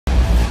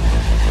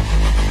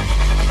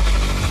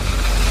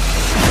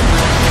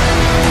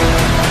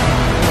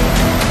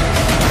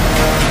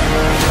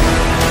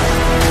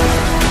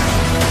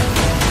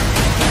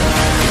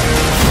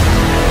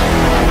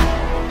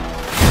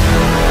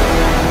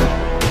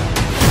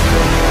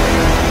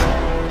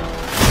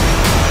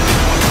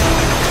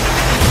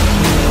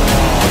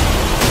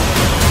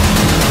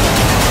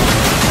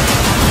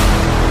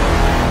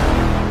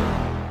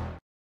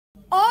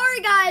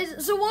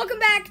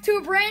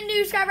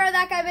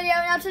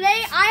now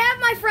today I have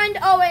my friend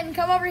Owen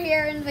come over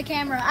here into the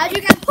camera. As you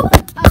guys, we'll be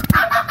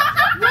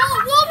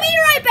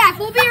right back.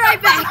 We'll be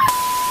right back.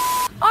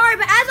 All right,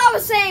 but as I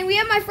was saying, we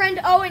have my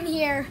friend Owen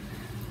here.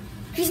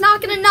 He's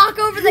not gonna knock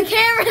over the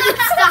camera this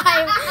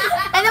time.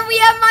 And then we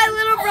have my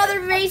little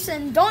brother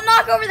Mason. Don't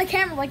knock over the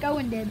camera like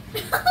Owen did.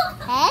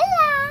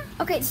 Hello.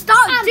 Okay,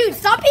 stop, dude.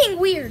 Stop being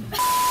weird.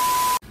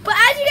 But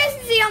as you guys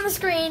can see on the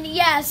screen,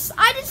 yes,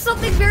 I did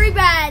something very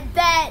bad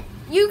that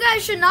you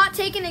guys should not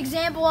take an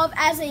example of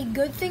as a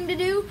good thing to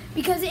do,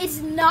 because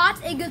it's not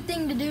a good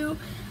thing to do.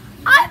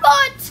 I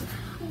bought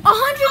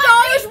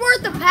 $100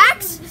 worth of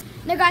packs.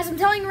 Now, guys, I'm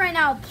telling you right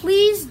now,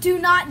 please do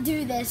not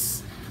do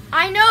this.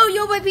 I know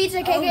Yo Boy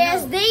Pizza,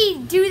 KKS, they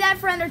do that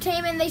for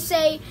entertainment. They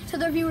say to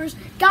their viewers,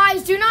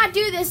 guys, do not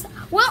do this.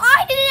 Well,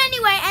 I did it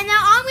anyway, and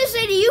now I'm going to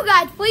say to you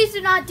guys, please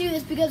do not do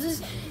this,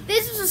 because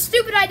this is a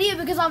stupid idea,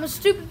 because I'm a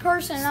stupid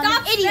person and I'm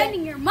an idiot. Stop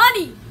spending your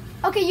money.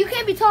 Okay, you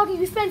can't be talking.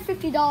 You spent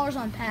 $50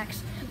 on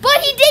packs.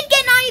 But he did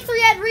get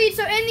 93 at Reed,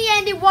 so in the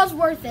end, it was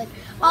worth it.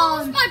 It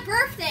was my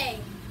birthday.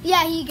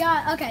 Yeah, he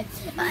got, okay.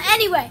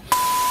 Anyway,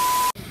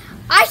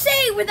 I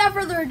say without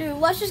further ado,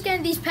 let's just get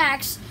into these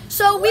packs.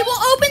 So we will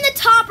open the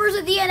toppers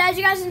at the end. As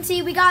you guys can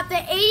see, we got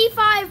the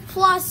 85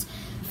 plus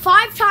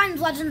 5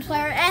 times Legend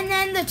Player, and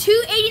then the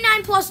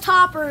 289 plus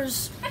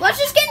toppers. Let's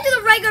just get into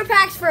the regular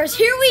packs first.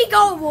 Here we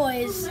go,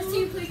 boys. Let's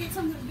see if we get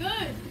something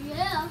good.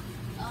 Yeah.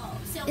 Oh,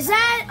 silver. Is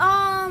that,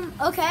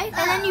 okay. And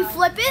then you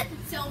flip it.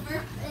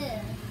 Silver.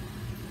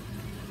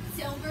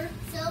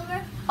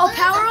 Silver. Oh,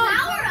 power up.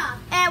 Power up.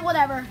 And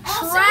whatever.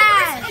 Oh,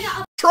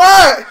 Trash.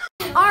 Try!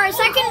 Alright,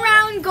 second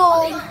round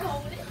gold.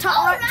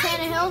 Top right,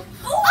 Tannehill.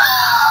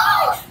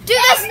 Oh! Dude,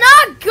 that's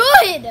not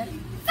good.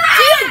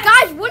 Dude,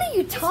 guys, what are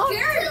you talking?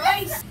 Jerry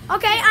Rice.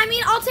 Okay, I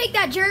mean, I'll take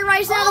that. Jerry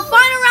Rice. Now, the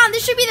final round.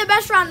 This should be the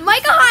best round.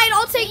 Micah Hyde,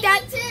 I'll take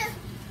that.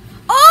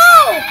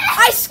 Oh!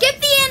 I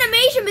skipped the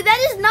animation, but that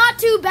is not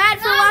too bad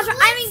for the last round.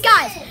 I mean,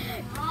 guys,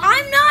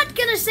 I'm not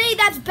going to say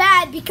that's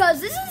bad, because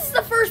this is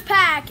the first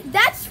pack.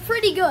 That's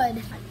pretty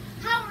good.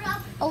 Power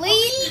up.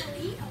 Elite.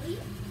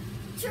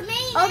 Tremaine.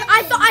 Okay,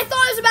 I thought it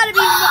was about to be.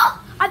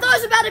 I thought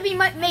it was about to be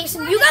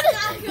Mason. You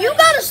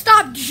gotta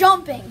stop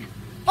jumping.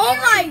 Oh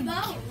my.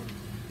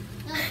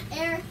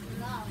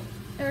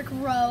 Eric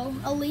Rowe.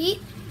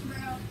 Elite.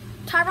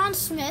 Tyron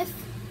Smith.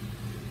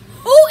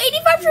 Oh,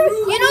 85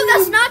 true. You know,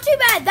 that's not too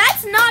bad.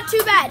 That's not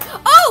too bad.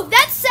 Oh,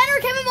 that's center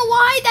Kevin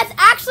Mawai. That's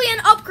actually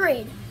an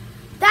upgrade.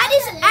 That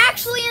is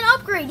actually an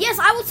upgrade. Yes,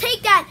 I will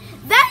take that.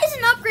 That is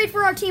an upgrade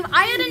for our team.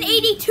 I had an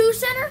 82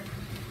 center.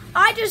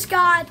 I just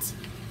got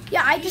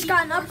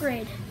an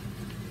upgrade.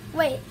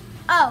 Wait.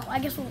 Oh, I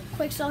guess we'll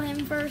quick sell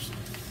him first.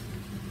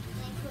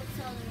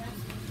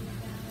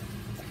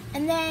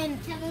 And then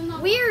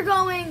we are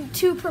going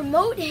to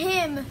promote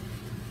him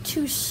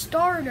to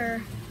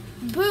starter.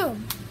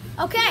 Boom.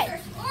 Okay.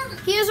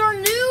 He is our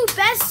new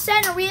best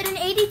center. We had an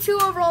 82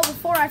 overall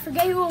before. I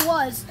forget who it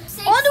was.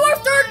 On to our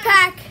third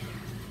pack.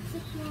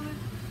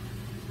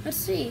 Let's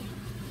see.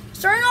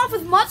 Starting off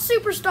with Mutt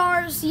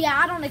Superstars. Yeah,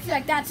 I don't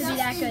expect that to be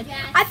that good.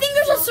 I think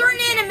there's a certain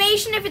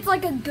animation if it's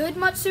like a good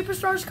Mutt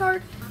Superstars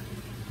card.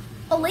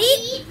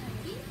 Elite.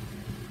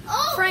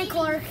 Frank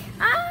Clark.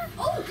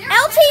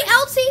 LT.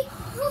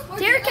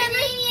 Derrick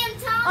Henry.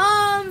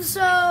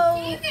 So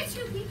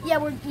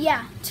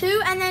yeah,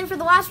 2, and then for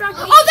the last round.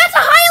 Oh, that's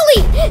a high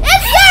elite.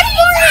 It's Zach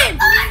Martin.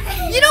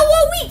 You know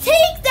what? We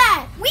take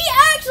that. We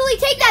actually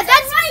take that.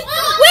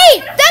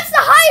 Wait, that's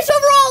the highest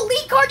overall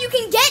elite card you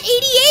can get.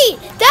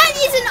 88. That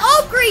is an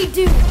upgrade,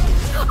 dude.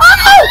 Oh,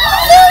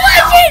 full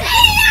legend.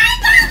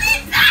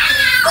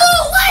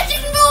 Full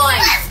legend,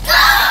 boys. Let's go.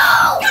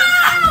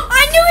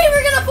 I knew we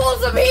were gonna pull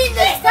some heat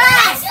this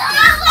fast.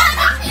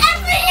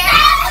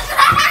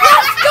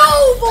 Let's go,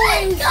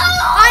 boys.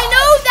 I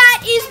know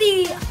that is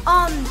the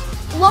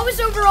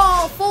lowest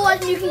overall full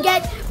legend you can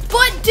get,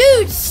 but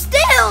dude,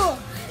 still,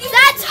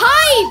 that's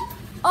hype.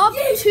 Up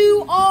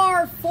to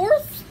our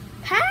 4th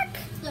pack.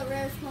 The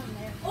rarest one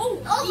there.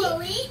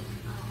 Elite.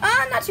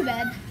 Not too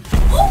bad.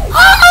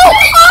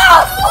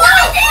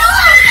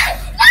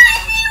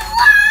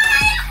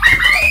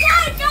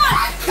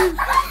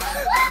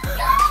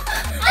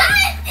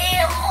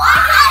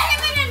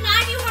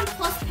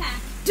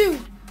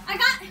 Dude, I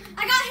got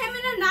him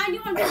in a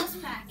 91 plus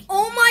pack.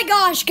 oh my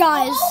gosh,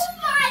 guys. Oh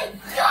my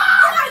god!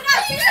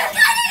 This is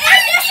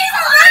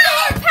a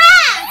regular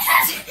pack!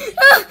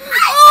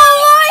 Oh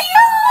my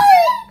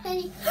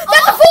god!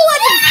 That's a full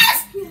legend!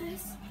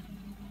 Yes.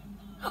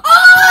 Oh!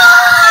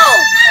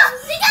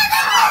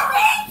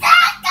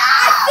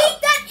 I think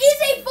that is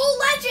a full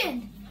legend.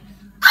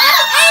 And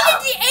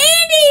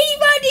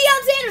 85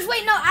 Deion Sanders.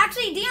 Wait, no,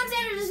 actually, Deion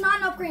Sanders is not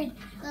an upgrade.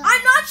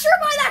 I'm not sure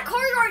by that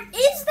card art.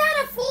 Is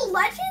that a full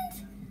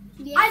legend?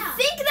 Yeah. I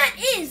think that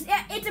is.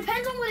 It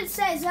depends on what it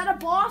says. Is that a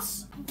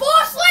boss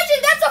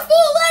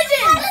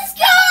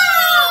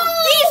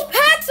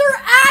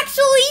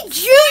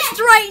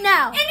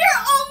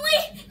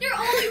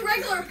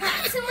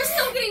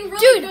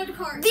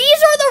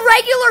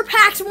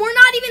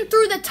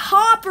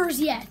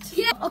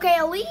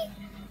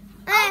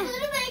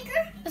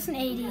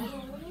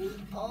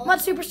Mud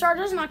Superstar,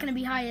 that's not going to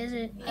be high, is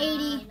it?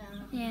 80. No.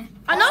 Yeah.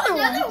 Another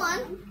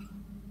one.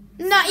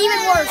 Not even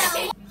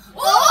worse.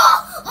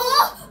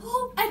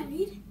 Oh, I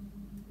read.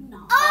 No.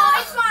 Oh,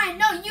 it's fine.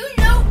 No, you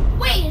know.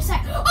 Wait a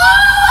sec. Oh!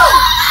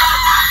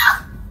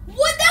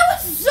 What? That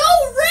was so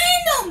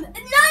random.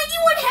 91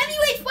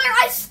 heavyweight player.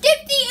 I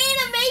skipped the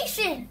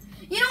animation.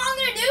 You know what I'm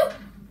gonna do?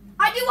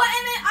 I'm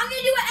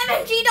gonna do what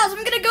MMG does.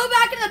 I'm gonna go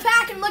back in the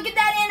pack and look at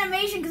that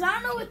animation because I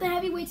don't know what the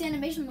heavyweights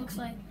animation looks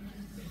like.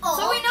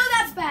 So we know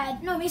that's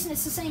bad. No, Mason,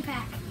 it's the same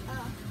pack.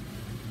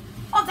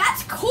 Oh,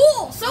 that's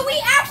cool. So we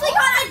actually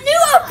got a new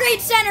upgrade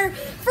center.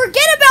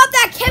 Forget about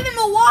that Kevin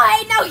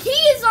Mawai. Now he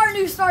is our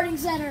new starting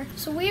center.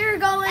 So we are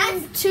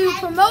going to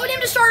promote him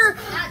to starter.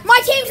 My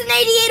team's an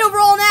 88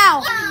 overall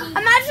now.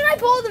 Imagine I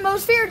pull the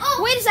most feared.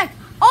 Wait a sec.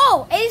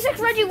 Oh, 86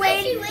 Reggie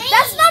Wayne.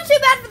 That's not too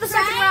bad for the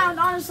second round,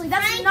 honestly.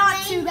 That's not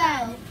too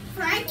bad.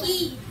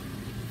 Frankie.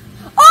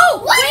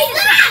 Oh, wait a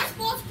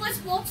sec.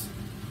 Sports.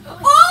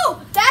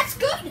 Oh, that's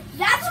good.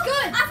 That's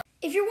good.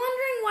 If you're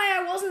wondering why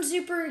I wasn't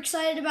super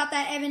excited about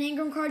that Evan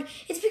Ingram card,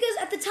 it's because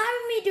at the time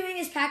of me doing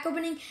this pack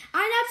opening,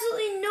 I had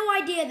absolutely no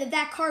idea that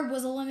that card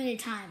was a limited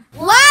time.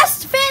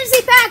 Last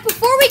fantasy pack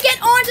before we get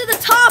on to the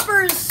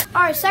toppers.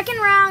 All right, second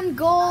round,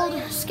 gold.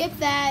 Skip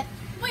that.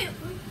 Wait.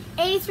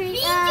 83.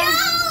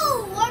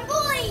 One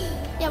boy.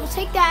 Yeah, we'll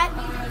take that.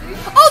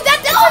 Oh,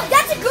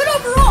 that's a good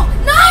overall.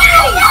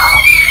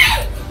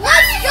 Nice!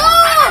 Let's go!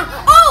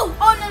 Oh,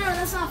 no,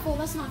 that's not full.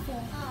 That's not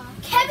full.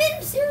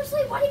 Kevin,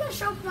 seriously, why are you gonna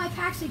show up my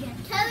packs again?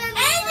 Kevin, and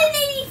an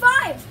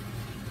 85.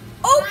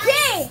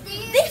 Okay,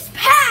 this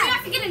pack. We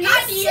have to get a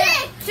 90.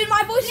 Dude,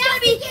 my voice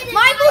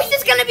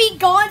is gonna be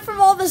gone from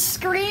all the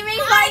screaming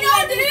by the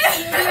end of this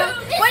video,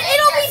 but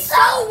it'll be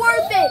so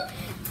worth it.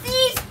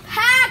 These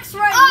packs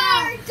right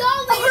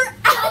now are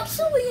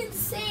actually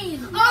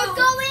insane. Are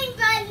going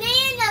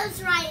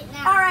bananas right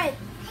now. All right,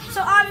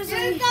 so obviously,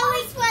 They're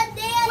going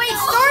bananas. wait,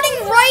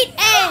 starting right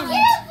I end.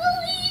 can't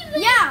believe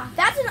it. Yeah,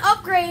 that's an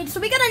upgrade. So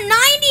we got a 90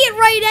 at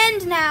right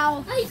end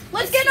now.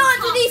 Let's get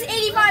on to these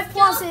 85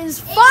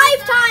 pluses. 5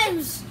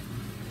 times.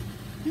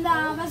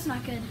 No, that's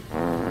not good.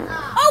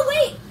 Oh,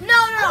 wait. No.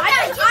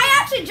 I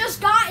actually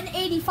just got an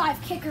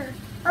 85 kicker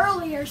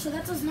earlier, so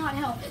that does not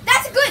help.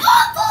 That's good.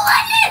 Oh, full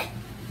legend.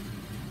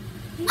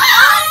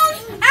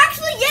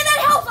 Actually, yeah,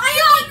 that helps. I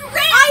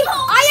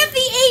have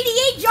the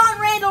 88 John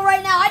Randall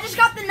right now. I just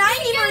got the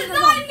 90 version of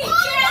him.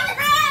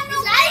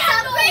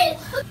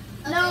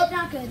 No,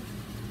 not good.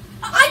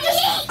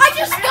 I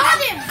just got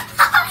him.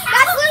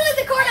 That's literally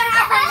the card I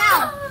have right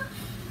now.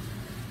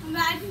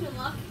 Imagine the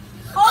luck.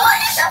 Oh,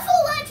 it's a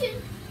full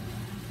legend.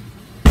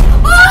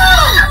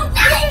 Oh, we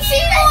can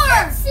see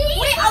more. See?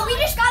 Wait, we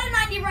just got a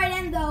 90 right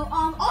end though.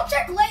 I'll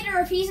check later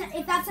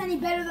if that's any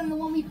better than the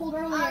one we pulled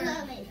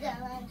earlier.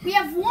 We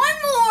have one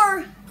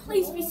more.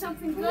 Please be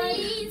something good.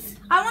 Please.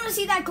 I want to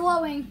see that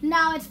glowing.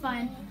 No, it's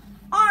fine.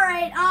 All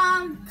right.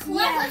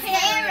 Cliff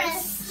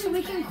Harris. So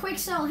we can quick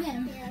sell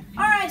him.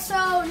 All right. So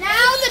now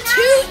the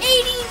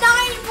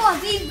 289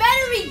 plus. These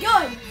better be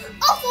good.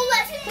 Oh, full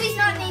legend. Please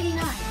not an 89.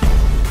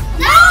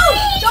 No!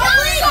 Don't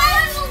leave.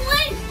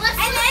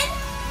 And then,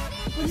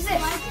 what is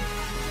this?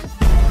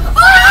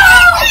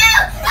 Oh!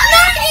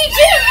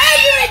 92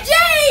 Adrian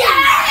James!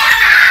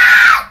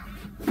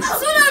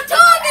 That's what I'm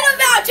talking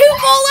about. 2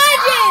 full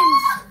legends.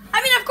 I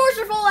mean, of course,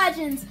 they're full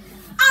legends.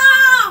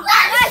 Oh,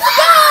 let's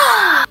go!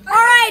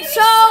 All right,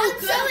 so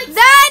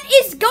that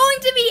is going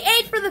to be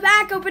it for the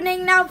pack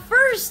opening. Now,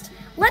 first,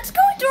 let's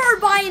go into our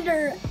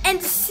binder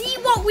and see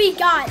what we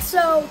got.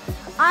 So,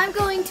 I'm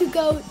going to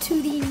go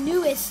to the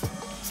newest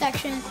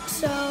section.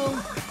 So,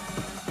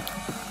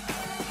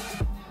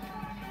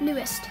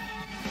 newest.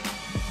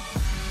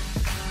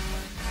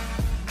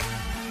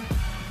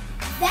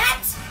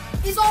 That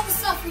is all the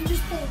stuff we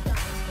just pulled, guys.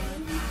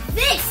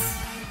 This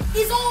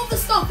is all the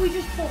stuff we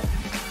just pulled.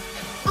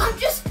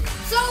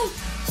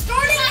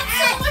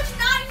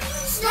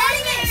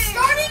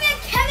 Starting at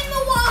Kevin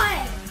Mawai,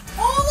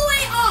 all the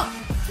way up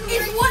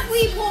is what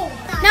we pulled.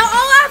 Now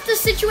I'll have to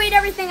situate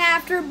everything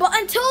after, but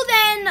until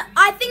then,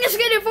 I think this is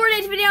gonna do for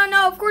today's video.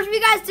 No, of course, if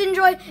you guys did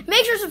enjoy,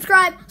 make sure to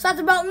subscribe, slap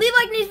the bell, and leave a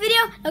like in this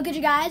video. I'll catch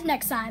you guys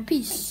next time.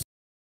 Peace.